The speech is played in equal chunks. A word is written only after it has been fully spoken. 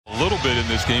A little bit in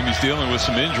this game. He's dealing with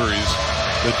some injuries.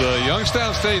 But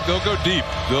Youngstown State, they'll go deep.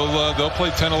 They'll play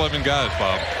 10, 11 guys,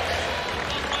 Bob.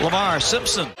 Lamar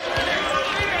Simpson.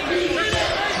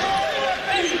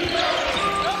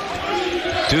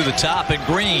 To the top and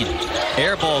Green.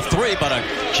 Air ball 3, but a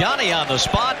Johnny on the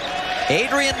spot.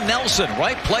 Adrian Nelson,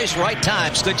 right place, right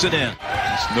time, sticks it in.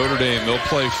 It's Notre Dame. They'll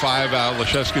play 5 out.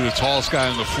 Laszewski, the tallest guy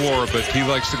on the floor, but he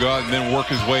likes to go out and then work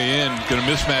his way in. Going to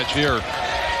mismatch here.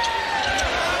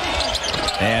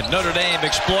 And Notre Dame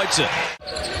exploits it.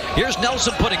 Here's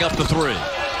Nelson putting up the 3.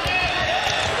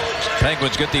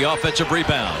 Penguins get the offensive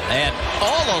rebound. And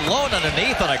all alone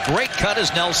underneath on a great cut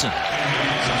is Nelson.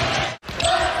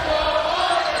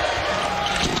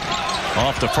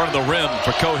 Off the front of the rim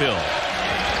for Cohill.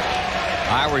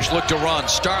 Irish look to run.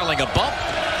 Starling a bump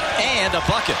and a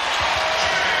bucket.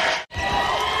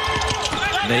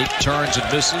 Nate turns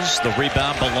and misses. The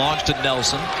rebound belongs to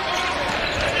Nelson.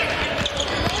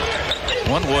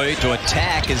 One way to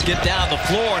attack is get down the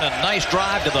floor, and a nice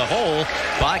drive to the hole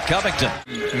by Covington.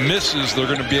 Misses, they're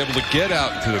going to be able to get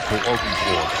out to the open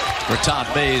floor. Raton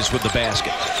Mays with the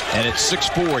basket. And it's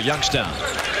 6-4 Youngstown.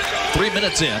 3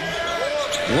 minutes in.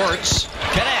 Wertz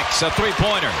connects a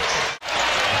 3-pointer.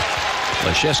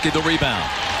 Laszewski the rebound.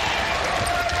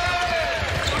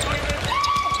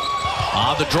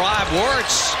 On the drive,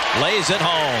 Wertz lays it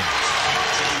home.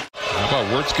 How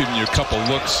about Wertz giving you a couple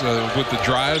looks with the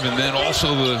drive and then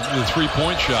also the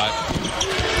 3-point shot.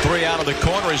 3 out of the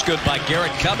corner is good by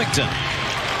Garrett Covington.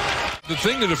 The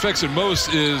thing that affects it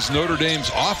most is Notre Dame's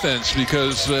offense,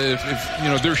 because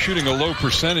if they're shooting a low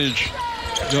percentage,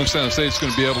 Youngstown State's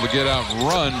going to be able to get out and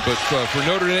run. But for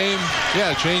Notre Dame,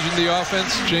 yeah, changing the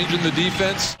offense, changing the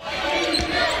defense.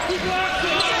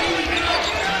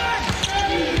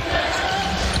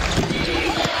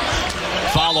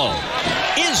 Follow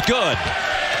is good.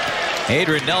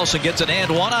 Adrian Nelson gets an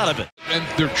and 1 out of it.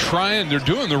 And they're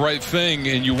doing the right thing,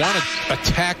 and you want to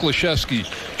attack Laszewski,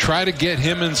 try to get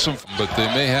him in some, but they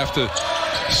may have to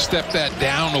step that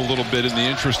down a little bit in the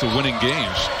interest of winning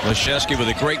games. Laszewski with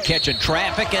a great catch in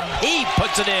traffic, and he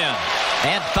puts it in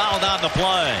and fouled on the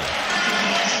play.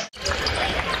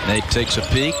 Nate takes a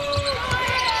peek.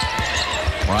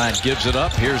 Ryan gives it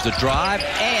up. Here's the drive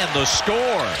and the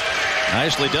score.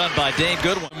 Nicely done by Dane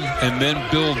Goodwin. And then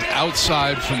build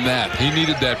outside from that. He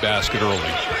needed that basket early.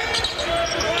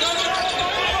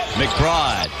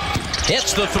 McBride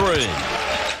hits the 3.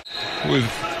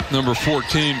 With number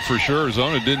 14 for sure,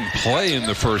 Arizona didn't play in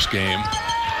the first game.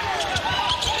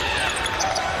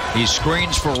 He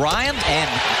screens for Ryan, and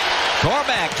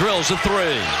Cormac drills a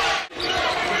 3.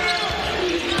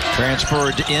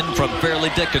 Transferred in from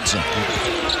Fairleigh Dickinson.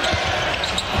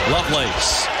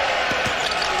 Lovelace.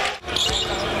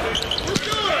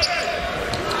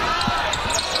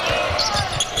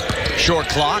 Short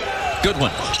clock.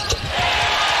 Goodwin.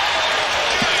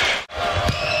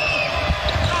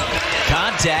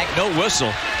 Contact, no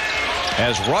whistle,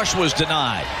 as rush was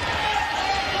denied.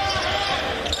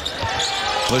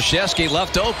 Laszewski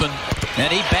left open,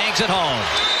 and he bangs it home.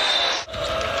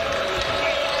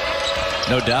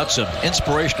 No doubt some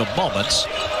inspirational moments.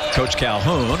 Coach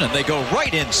Calhoun, and they go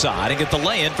right inside and get the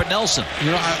lay-in for Nelson.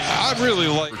 You know, I really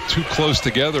like too close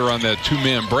together on that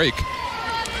 2-man break.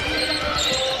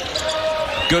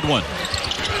 Goodwin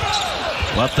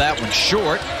left that one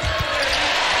short.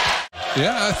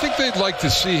 Yeah, I think they'd like to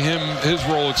see his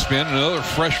role expand. Another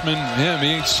freshman, he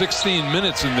had 16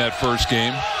 minutes in that first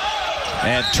game.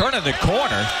 And turning the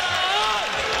corner,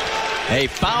 a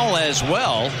foul as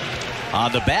well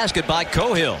on the basket by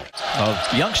Cohill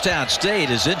of Youngstown State.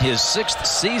 Is in his 6th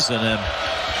season, and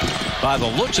by the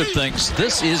looks of things,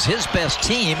 this is his best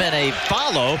team, and a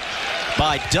follow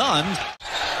by Dunn.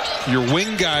 Your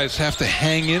wing guys have to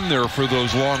hang in there for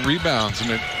those long rebounds.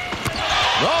 And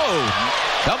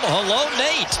hello,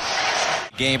 Nate.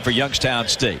 Game for Youngstown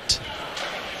State.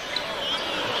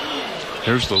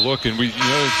 Here's the look, and we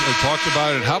talked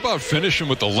about it. How about finishing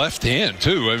with the left hand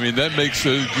too? I mean, that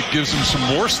gives him some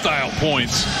more style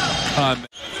points.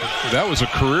 That was a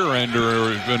career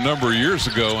ender a number of years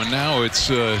ago, and now it's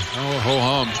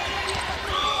ho-hum.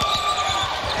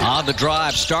 On the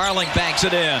drive, Starling banks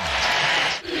it in.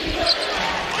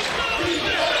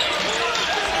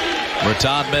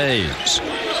 Raton Mays.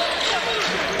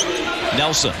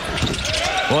 Nelson.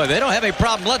 Boy, they don't have any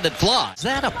problem letting it fly. Is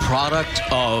that a product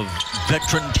of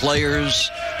veteran players,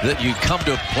 that you come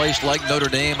to a place like Notre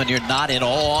Dame and you're not in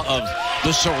awe of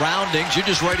the surroundings? You're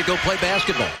just ready to go play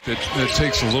basketball. It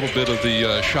takes a little bit of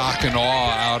the shock and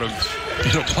awe out of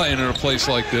playing in a place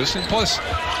like this. And plus,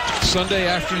 Sunday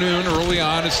afternoon, early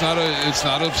on, it's not a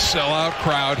sellout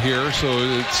crowd here, so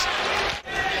it's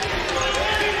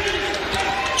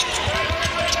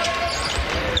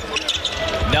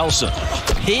Nelson.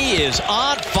 He is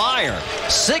on fire.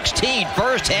 16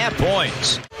 first-half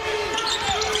points.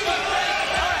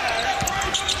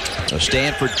 A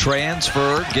Stanford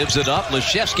transfer gives it up.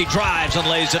 Laszewski drives and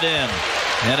lays it in.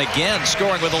 And again,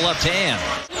 scoring with the left hand.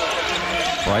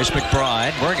 Bryce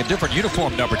McBride wearing a different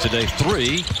uniform number today,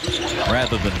 3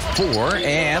 rather than 4.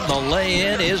 And the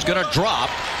lay-in is going to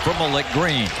drop from Malik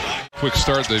Green. Quick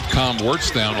start. They've calmed Wertz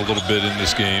down a little bit in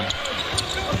this game.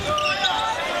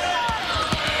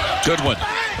 Goodwin.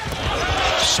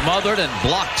 Smothered and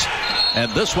blocked.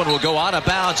 And this one will go out of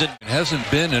bounds. It hasn't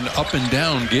been an up and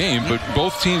down game, but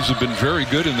both teams have been very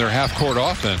good in their half-court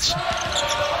offense.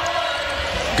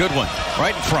 Goodwin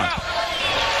right in front.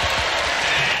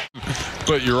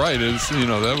 But you're right.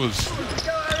 That was.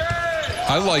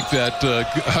 I like that.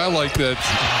 I like that.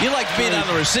 You like being on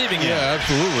the receiving end. Yeah,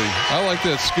 absolutely. I like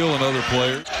that skill in other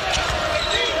players.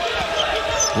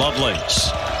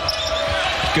 Lovelace.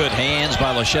 Good hands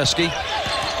by Laszewski.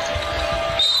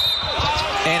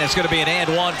 And it's going to be an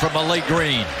and one from Malik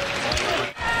Green.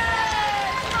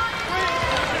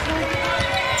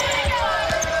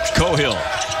 Cohill.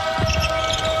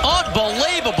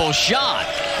 Unbelievable shot.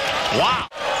 Wow.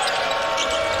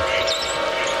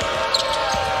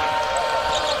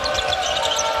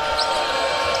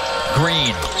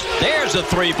 Green. There's a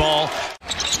 3-ball.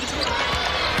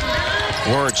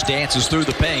 Wertz dances through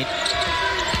the paint.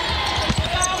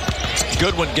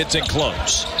 Goodwin gets in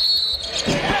close.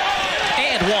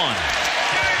 And one.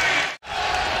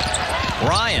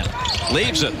 Ryan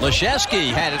leaves it. Laszewski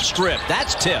had it stripped.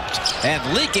 That's tipped.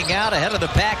 And leaking out ahead of the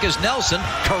pack is Nelson.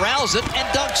 Corrals it and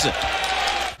dunks it.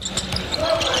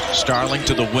 Starling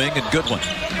to the wing and Goodwin.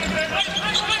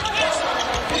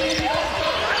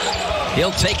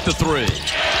 He'll take the 3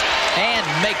 and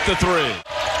make the 3.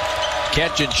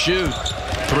 Catch and shoot.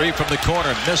 3 from the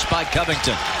corner. Missed by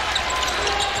Covington.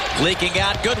 Leaking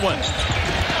out Goodwin.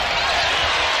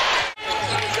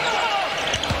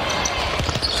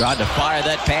 Tried to fire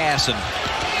that pass and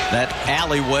that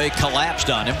alleyway collapsed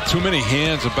on him. Too many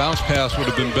hands. A bounce pass would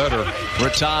have been better.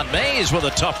 Raton Mays with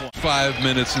a tough one. 5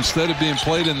 minutes instead of being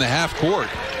played in the half court.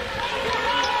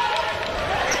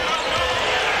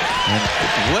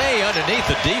 And way underneath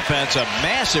the defense, a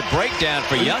massive breakdown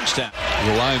for Youngstown.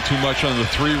 Relying too much on the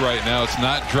 3 right now. It's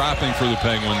not dropping for the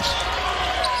Penguins.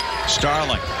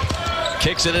 Starling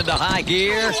kicks it into high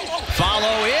gear.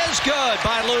 Follow is good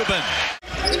by Lubin.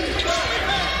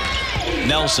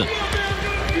 Nelson.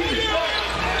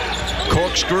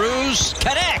 Corkscrews.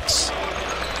 Connects.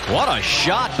 What a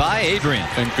shot by Adrian.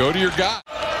 And go to your guy.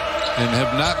 And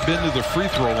have not been to the free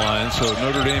throw line, so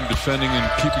Notre Dame defending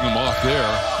and keeping them off there.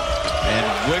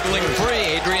 And wiggling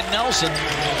free, Adrian Nelson.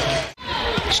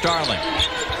 Starling.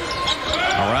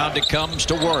 Around it comes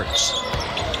to Wertz.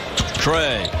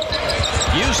 Trey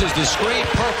uses the screen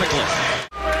perfectly.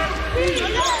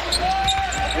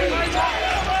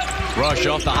 Rush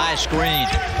off the high screen.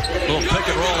 Little pick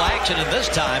and roll action, and this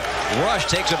time Rush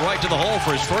takes it right to the hole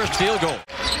for his first field goal.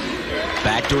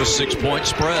 Back to a 6-point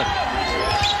spread.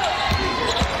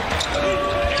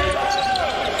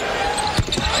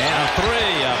 And a 3,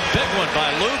 a big one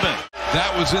by Lubin.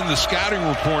 That was in the scouting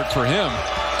report for him.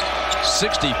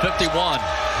 60-51.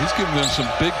 He's giving them some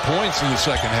big points in the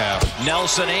second half.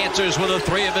 Nelson answers with a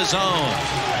 3 of his own.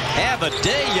 Have a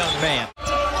day, young man.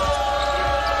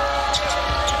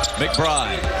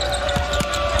 McBride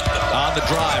on the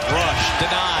drive. Rush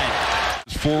denied.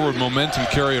 His forward momentum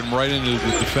carried him right into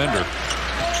the defender.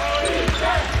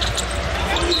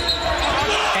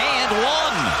 And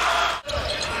one.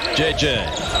 JJ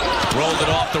rolled it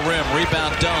off the rim.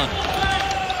 Rebound done.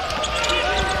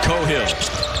 Cohill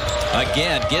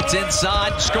again gets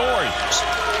inside and scores.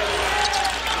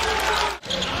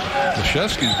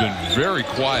 Laszewski's been very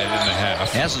quiet in the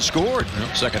half. Hasn't scored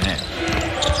second half.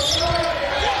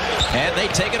 And they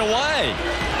take it away.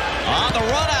 On the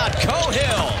run out,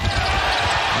 Cohill.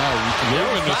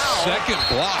 Ruined the second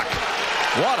block.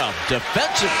 What a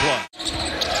defensive play.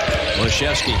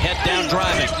 Laszewski head down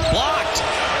driving. Blocked.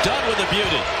 Done with a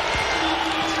beauty.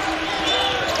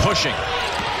 Pushing.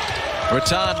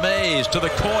 Raton Mays to the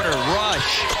corner.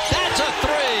 Rush. That's a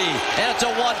 3. And it's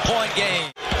a 1-point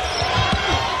game.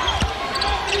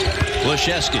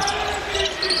 Laszewski.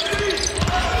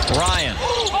 Ryan.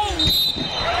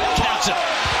 Counts it.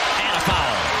 And a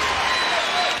foul.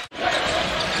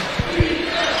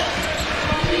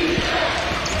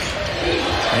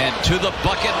 And to the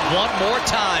bucket one more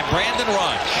time. Brandon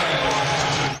Rush.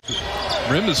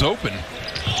 Rim is open.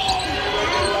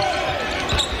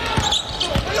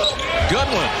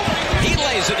 Goodwin. He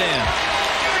lays it in.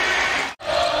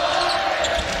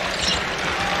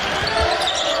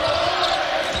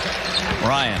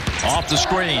 Ryan off the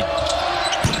screen.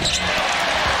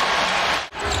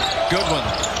 Goodwin.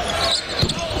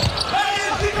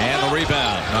 And the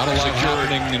rebound. Not a lot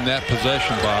happening in that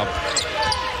possession, Bob.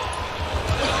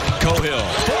 Cohill,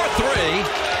 4-3,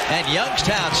 and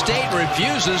Youngstown State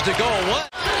refuses to go away.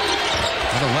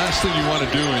 The last thing you want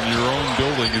to do in your own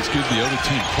building is give the other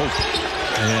team hope.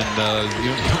 And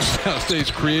Youngstown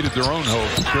State's created their own hope.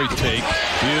 Great take.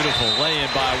 Beautiful lay-in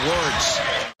by Wertz.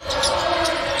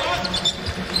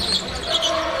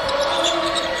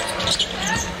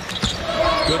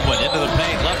 Goodwin into the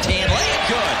paint, left hand lay-in,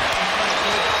 good.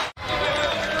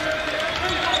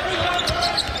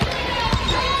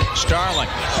 Starling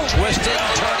twisting,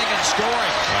 turning, and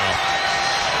scoring. Wow.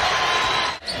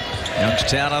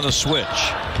 Youngstown on the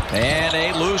switch. And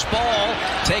a loose ball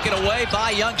taken away by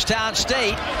Youngstown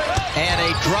State. And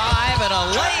a drive and a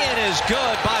lay-in is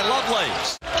good by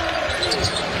Lovelace.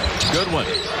 Goodwin.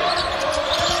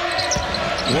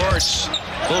 Wertz.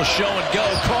 Little show and go.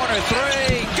 Corner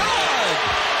three. Good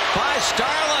by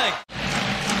Starling.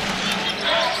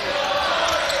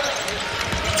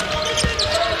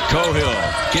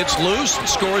 Cohill gets loose and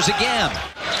scores again.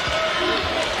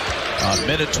 On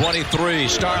minute 23,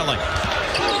 Starling.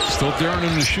 Still daring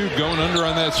him to shoot, going under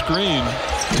on that screen.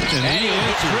 And he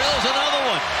drills another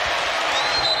one.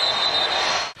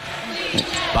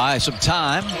 Buy some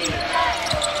time.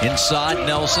 Inside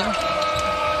Nelson.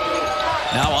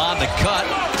 Now on the cut.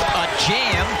 A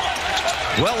jam.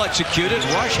 Well executed.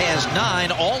 Rush has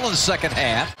 9 all in the second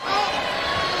half.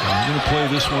 I'm going to play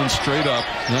this one straight up.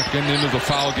 Not getting into the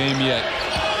foul game yet.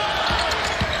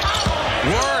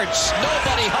 Wertz,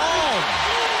 nobody home.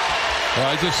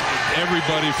 Well,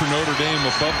 everybody for Notre Dame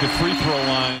above the free throw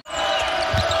line.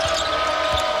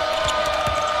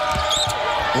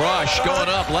 Rush going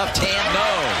up, left hand,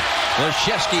 no.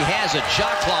 Laszewski has it,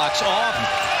 shot clock's off.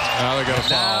 Now they got a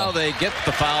foul. Now they get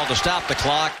the foul to stop the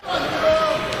clock.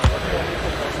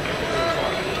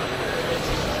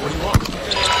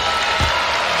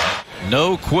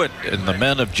 No quit in the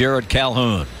men of Jared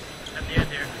Calhoun.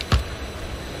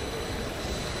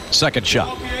 Second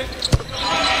shot.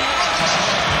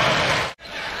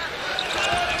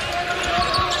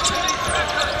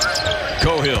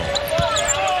 Cohill.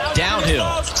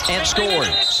 Downhill and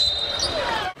scores.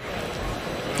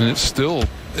 And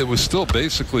it was still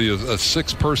basically a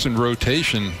 6-person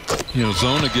rotation. You know,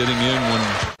 Zona getting in when.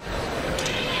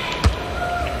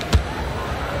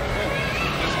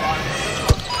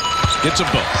 Gets them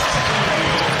both.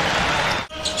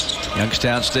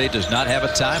 Youngstown State does not have a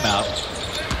timeout.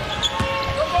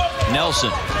 Nelson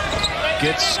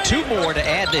gets 2 more to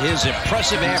add to his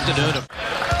impressive afternoon.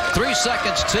 3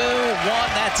 seconds, 2, 1,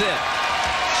 that's it.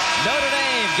 Notre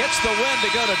Dame gets the win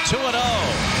to go to 2-0.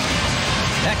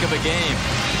 Heck of a game.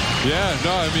 Yeah,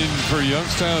 no, I mean, for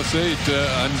Youngstown State,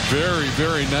 a very,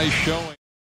 very nice showing.